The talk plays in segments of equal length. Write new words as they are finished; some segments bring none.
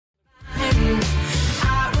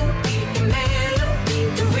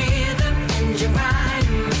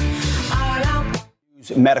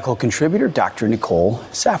medical contributor, Dr. Nicole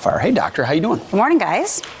Saphier. Hey, doctor, how you doing? Good morning,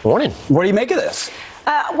 guys. Morning. What do you make of this?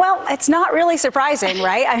 Well, it's not really surprising,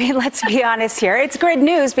 right? I mean, let's be honest here. It's good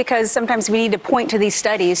news because sometimes we need to point to these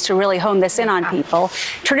studies to really hone this in on people.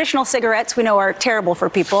 Traditional cigarettes, we know, are terrible for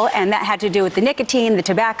people, and that had to do with the nicotine, the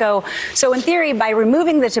tobacco. So in theory, by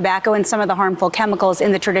removing the tobacco and some of the harmful chemicals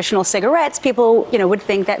in the traditional cigarettes, people, would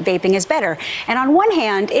think that vaping is better. And on one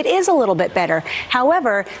hand, it is a little bit better.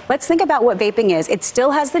 However, let's think about what vaping is. It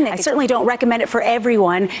still has the nicotine. I certainly don't recommend it for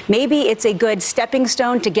everyone. Maybe it's a good stepping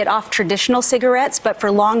stone to get off traditional cigarettes, but for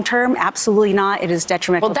long term, absolutely not. It is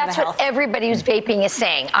detrimental to the health. Well, that's what everybody who's vaping is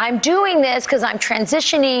saying. I'm doing this because I'm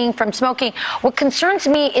transitioning from smoking. What concerns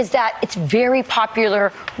me is that it's very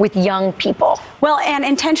popular with young people. Well, and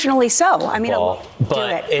intentionally so. I mean, Well, do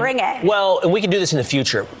it. Bring it. Well, and we can do this in the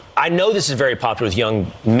future. I know this is very popular with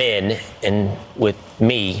young men and with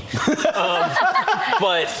me,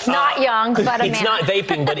 but Not young, but a it's man. not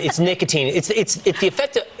vaping, but it's nicotine. It's the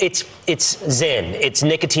effect of it's Zen. It's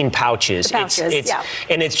nicotine pouches. The pouches, yeah.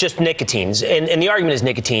 And it's just nicotines. And the argument is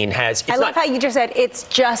nicotine has. I love how you just said it's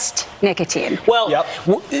just nicotine. Well, Yep.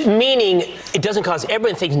 Meaning it doesn't cause.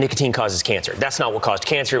 Everyone thinks nicotine causes cancer. That's not what caused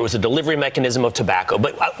cancer. It was the delivery mechanism of tobacco.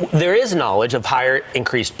 But there is knowledge of higher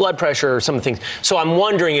increased blood pressure or some of the things. So I'm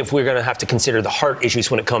wondering if we're going to have to consider the heart issues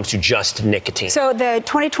when it comes to just nicotine. So the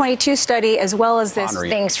 2022 study, as well as this,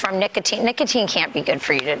 Things from nicotine. Nicotine can't be good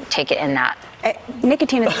for you to take it in that.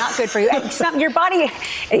 nicotine is not good for you. Your body,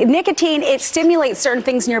 nicotine, it stimulates certain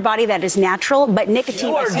things in your body that is natural, but nicotine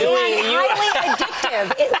You are is doing- highly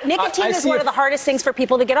addictive. Nicotine I is see one a- of the hardest things for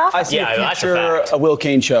people to get off I of. see Yeah, a that's a future fact. Will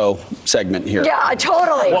Kane Show segment here. Yeah,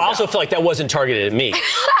 totally. Well, I also feel like that wasn't targeted at me.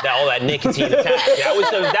 All that nicotine attack.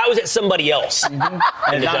 That was at somebody else in the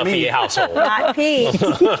Not Dumpy me. household. Not pee.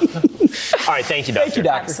 All right, thank you, Doctor. Thank you,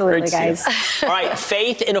 doctor. Absolutely, Great to see you. guys. All right,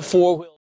 faith in a four-wheel.